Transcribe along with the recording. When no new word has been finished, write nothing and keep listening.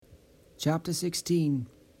Chapter 16.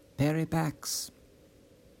 Perry Packs.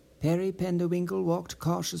 Perry Penderwinkle walked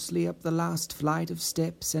cautiously up the last flight of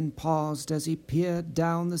steps and paused as he peered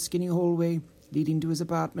down the skinny hallway leading to his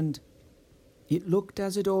apartment. It looked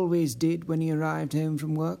as it always did when he arrived home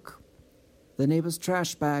from work. The neighbours'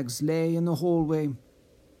 trash bags lay in the hallway.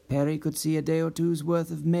 Perry could see a day or two's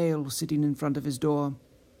worth of mail sitting in front of his door.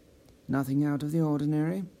 Nothing out of the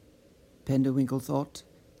ordinary, Penderwinkle thought,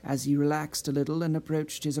 as he relaxed a little and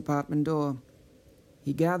approached his apartment door.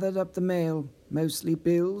 He gathered up the mail, mostly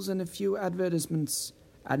bills and a few advertisements,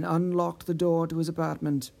 and unlocked the door to his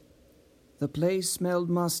apartment. The place smelled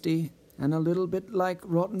musty and a little bit like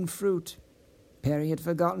rotten fruit. Perry had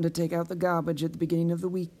forgotten to take out the garbage at the beginning of the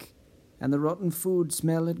week, and the rotten food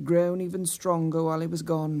smell had grown even stronger while he was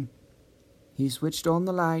gone. He switched on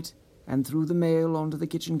the light and threw the mail onto the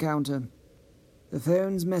kitchen counter. The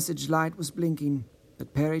phone's message light was blinking,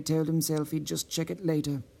 but Perry told himself he'd just check it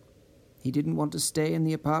later. He didn't want to stay in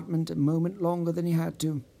the apartment a moment longer than he had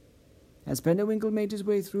to. As Penderwinkle made his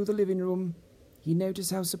way through the living room, he noticed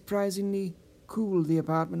how surprisingly cool the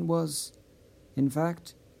apartment was. In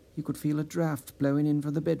fact, he could feel a draft blowing in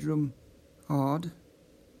from the bedroom. Odd.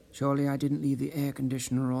 Surely I didn't leave the air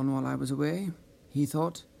conditioner on while I was away, he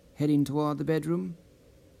thought, heading toward the bedroom.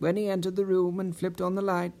 When he entered the room and flipped on the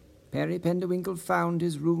light, Perry Penderwinkle found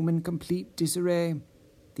his room in complete disarray.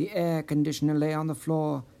 The air conditioner lay on the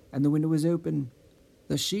floor, and the window was open.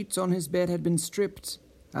 The sheets on his bed had been stripped,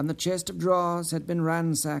 and the chest of drawers had been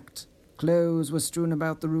ransacked. Clothes were strewn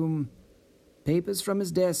about the room. Papers from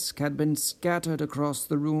his desk had been scattered across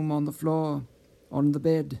the room on the floor, on the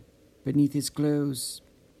bed, beneath his clothes.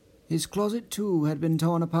 His closet, too, had been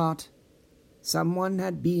torn apart. Someone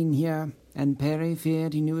had been here, and Perry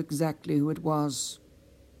feared he knew exactly who it was.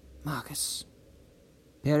 Marcus.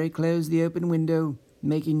 Perry closed the open window,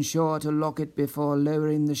 making sure to lock it before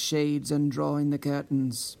lowering the shades and drawing the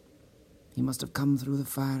curtains. He must have come through the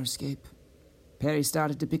fire escape. Perry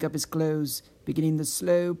started to pick up his clothes, beginning the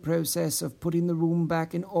slow process of putting the room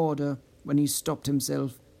back in order when he stopped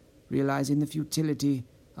himself, realizing the futility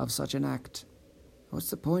of such an act. What's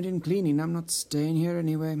the point in cleaning? I'm not staying here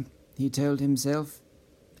anyway, he told himself.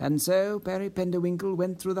 And so Perry Penderwinkle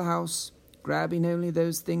went through the house, grabbing only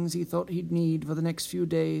those things he thought he'd need for the next few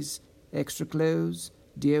days: extra clothes,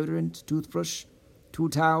 deodorant, toothbrush, 2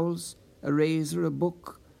 towels, a razor, a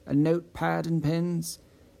book, a notepad and pens,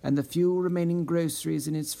 and the few remaining groceries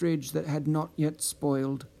in his fridge that had not yet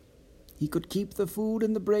spoiled. He could keep the food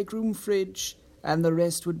in the break-room fridge, and the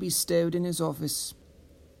rest would be stowed in his office.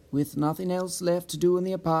 With nothing else left to do in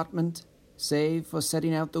the apartment, save for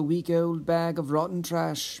setting out the week-old bag of rotten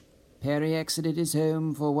trash, Perry exited his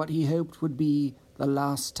home for what he hoped would be the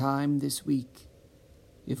last time this week.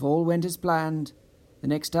 If all went as planned, the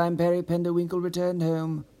next time Perry Penderwinkle returned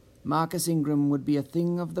home, Marcus Ingram would be a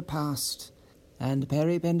thing of the past, and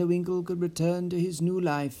Perry Penderwinkle could return to his new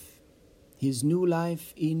life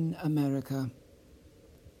in America.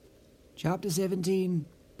 Chapter 17.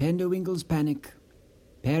 Penderwinkle's Panic.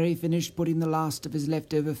 Perry finished putting the last of his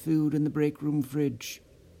leftover food in the break-room fridge.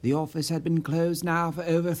 The office had been closed now for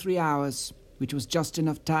over 3 hours, which was just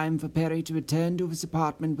enough time for Perry to return to his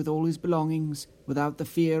apartment with all his belongings, without the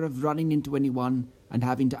fear of running into anyone and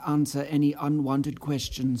having to answer any unwanted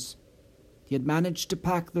questions. He had managed to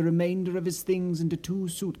pack the remainder of his things into 2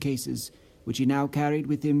 suitcases, which he now carried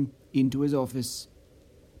with him into his office.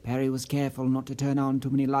 Perry was careful not to turn on too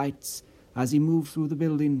many lights as he moved through the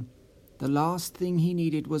building. The last thing he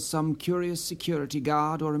needed was some curious security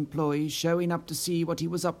guard or employee showing up to see what he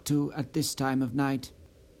was up to at this time of night.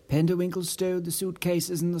 Penderwinkle stowed the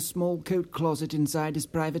suitcases in the small coat closet inside his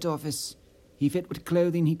private office. He fit what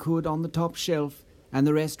clothing he could on the top shelf, and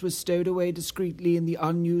the rest was stowed away discreetly in the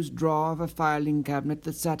unused drawer of a filing cabinet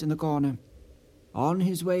that sat in the corner. On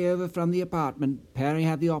his way over from the apartment, Perry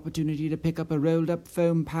had the opportunity to pick up a rolled-up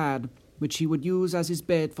foam pad, which he would use as his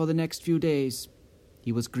bed for the next few days.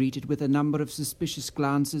 He was greeted with a number of suspicious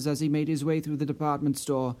glances as he made his way through the department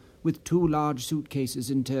store with 2 large suitcases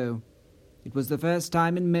in tow. It was the first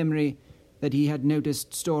time in memory that he had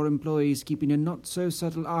noticed store employees keeping a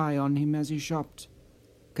not-so-subtle eye on him as he shopped.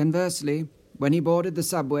 Conversely, when he boarded the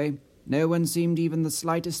subway, no one seemed even the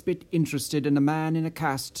slightest bit interested in a man in a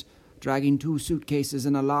cast dragging 2 suitcases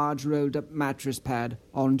and a large rolled-up mattress pad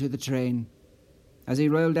onto the train. As he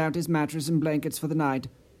rolled out his mattress and blankets for the night,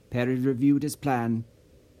 Perry reviewed his plan.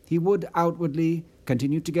 He would outwardly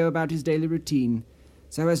continue to go about his daily routine,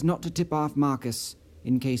 so as not to tip off Marcus,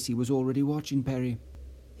 in case he was already watching Perry.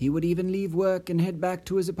 He would even leave work and head back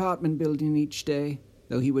to his apartment building each day,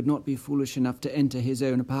 though he would not be foolish enough to enter his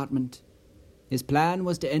own apartment. His plan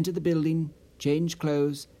was to enter the building, change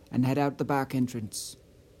clothes, and head out the back entrance.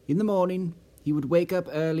 In the morning, he would wake up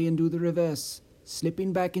early and do the reverse,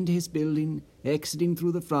 slipping back into his building, exiting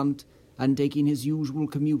through the front, and taking his usual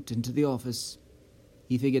commute into the office.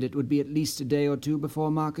 He figured it would be at least a day or two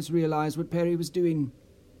before Marcus realized what Perry was doing.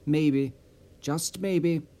 Maybe, just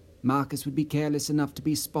maybe, Marcus would be careless enough to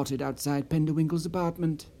be spotted outside Penderwinkle's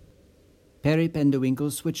apartment. Perry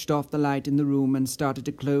Penderwinkle switched off the light in the room and started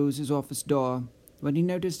to close his office door when he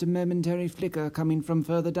noticed a momentary flicker coming from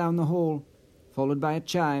further down the hall, followed by a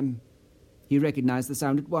chime. He recognized the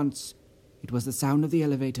sound at once. It was the sound of the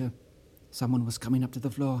elevator. Someone was coming up to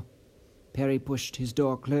the floor. Perry pushed his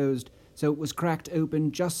door closed, so it was cracked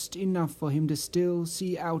open just enough for him to still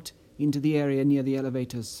see out into the area near the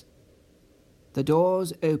elevators. The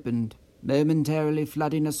doors opened, momentarily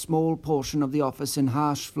flooding a small portion of the office in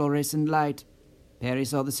harsh fluorescent light. Perry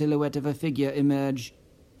saw the silhouette of a figure emerge.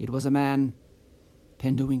 It was a man.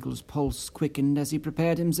 Penderwinkle's pulse quickened as he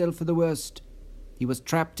prepared himself for the worst. He was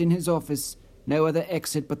trapped in his office, no other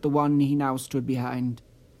exit but the one he now stood behind.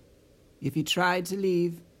 If he tried to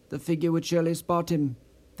leave, the figure would surely spot him.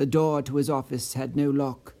 The door to his office had no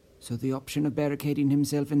lock, so the option of barricading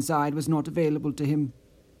himself inside was not available to him.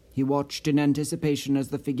 He watched in anticipation as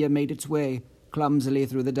the figure made its way, clumsily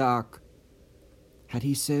through the dark. Had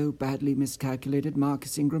he so badly miscalculated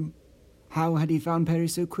Marcus Ingram? How had he found Perry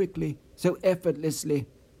so quickly, so effortlessly?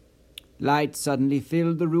 Light suddenly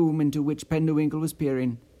filled the room into which Penderwinkle was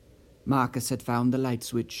peering. Marcus had found the light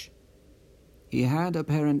switch. He had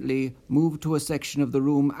apparently moved to a section of the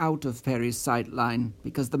room out of Perry's sight line,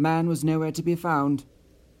 because the man was nowhere to be found.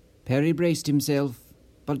 Perry braced himself,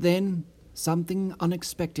 but then something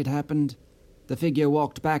unexpected happened. The figure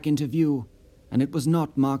walked back into view, and it was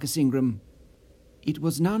not Marcus Ingram. It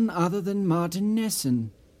was none other than Martin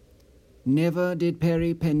Nesson. Never did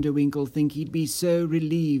Perry Penderwinkle think he'd be so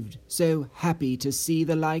relieved, so happy to see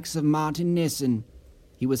the likes of Martin Nesson.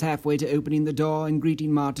 He was halfway to opening the door and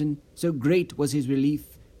greeting Martin, so great was his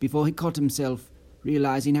relief, before he caught himself,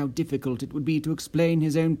 realizing how difficult it would be to explain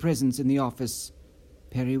his own presence in the office.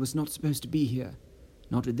 Perry was not supposed to be here,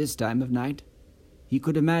 not at this time of night. He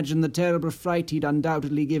could imagine the terrible fright he'd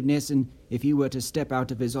undoubtedly give Nesson if he were to step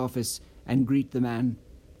out of his office and greet the man.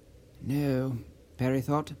 No, Perry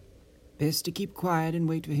thought. Best to keep quiet and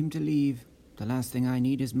wait for him to leave. The last thing I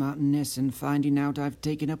need is Martin Nesson finding out I've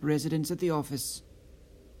taken up residence at the office.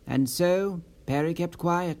 And so, Perry kept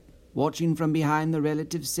quiet, watching from behind the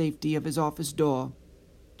relative safety of his office door,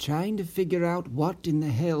 trying to figure out what in the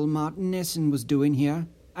hell Martin Nesson was doing here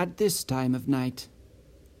at this time of night.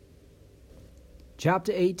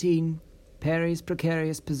 Chapter 18. Perry's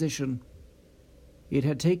Precarious Position. It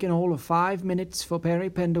had taken all of 5 minutes for Perry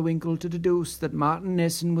Penderwinkle to deduce that Martin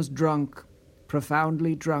Nesson was drunk,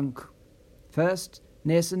 profoundly drunk. First,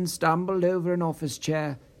 Nesson stumbled over an office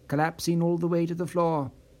chair, collapsing all the way to the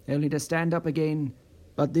floor, only to stand up again,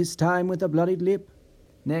 but this time with a bloodied lip.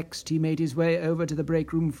 Next, he made his way over to the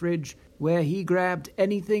break-room fridge, where he grabbed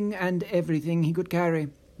anything and everything he could carry,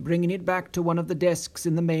 bringing it back to one of the desks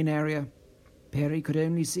in the main area. Perry could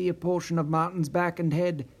only see a portion of Martin's back and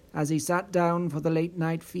head as he sat down for the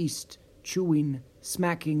late-night feast, chewing,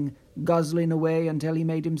 smacking, guzzling away until he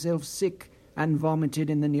made himself sick and vomited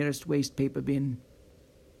in the nearest waste-paper bin.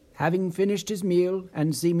 Having finished his meal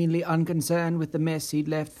and seemingly unconcerned with the mess he'd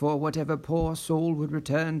left for whatever poor soul would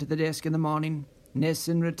return to the desk in the morning,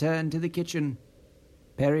 Nesson returned to the kitchen.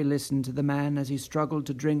 Perry listened to the man as he struggled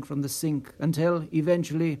to drink from the sink until,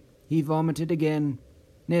 eventually, he vomited again.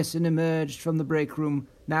 Nesson emerged from the break room,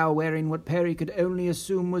 now wearing what Perry could only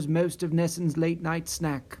assume was most of Nesson's late-night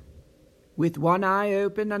snack. With one eye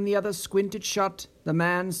open and the other squinted shut, the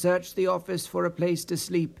man searched the office for a place to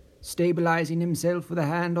sleep, stabilizing himself with a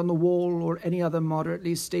hand on the wall or any other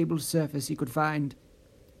moderately stable surface he could find.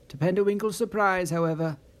 To Penderwinkle's surprise,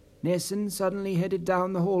 however, Nesson suddenly headed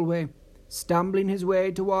down the hallway, stumbling his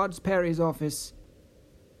way towards Perry's office.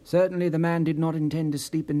 Certainly the man did not intend to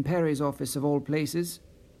sleep in Perry's office of all places.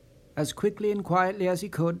 As quickly and quietly as he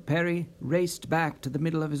could, Perry raced back to the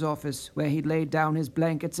middle of his office, where he'd laid down his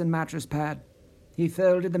blankets and mattress pad. He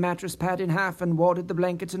folded the mattress pad in half and wadded the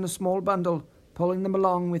blankets in a small bundle, pulling them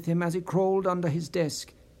along with him as he crawled under his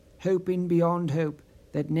desk, hoping beyond hope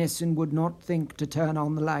that Nesson would not think to turn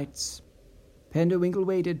on the lights. Penderwinkle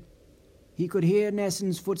waited. He could hear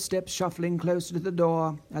Nesson's footsteps shuffling closer to the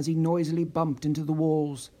door as he noisily bumped into the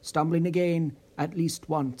walls, stumbling again at least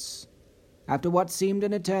once. After what seemed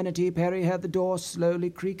an eternity, Perry heard the door slowly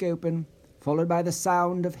creak open, followed by the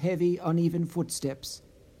sound of heavy, uneven footsteps.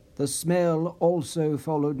 The smell also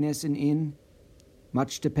followed Nesson in.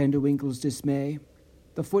 Much to Penderwinkle's dismay,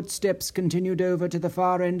 the footsteps continued over to the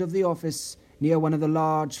far end of the office, near one of the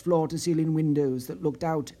large floor-to-ceiling windows that looked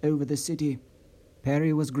out over the city.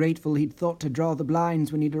 Perry was grateful he'd thought to draw the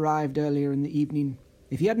blinds when he'd arrived earlier in the evening.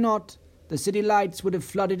 If he had not, the city lights would have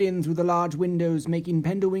flooded in through the large windows, making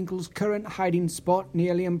Penderwinkle's current hiding spot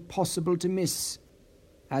nearly impossible to miss.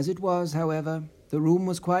 As it was, however, the room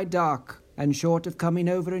was quite dark, and short of coming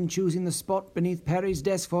over and choosing the spot beneath Perry's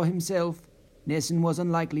desk for himself, Nesson was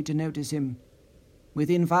unlikely to notice him.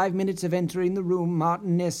 Within 5 minutes of entering the room,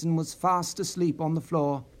 Martin Nesson was fast asleep on the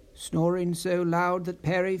floor, snoring so loud that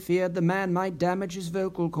Perry feared the man might damage his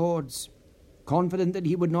vocal cords. Confident that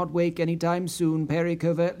he would not wake any time soon, Perry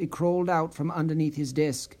covertly crawled out from underneath his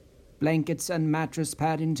desk, blankets and mattress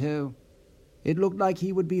pad in tow. It looked like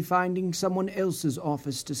he would be finding someone else's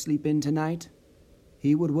office to sleep in tonight.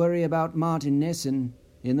 He would worry about Martin Nesson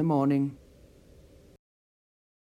in the morning.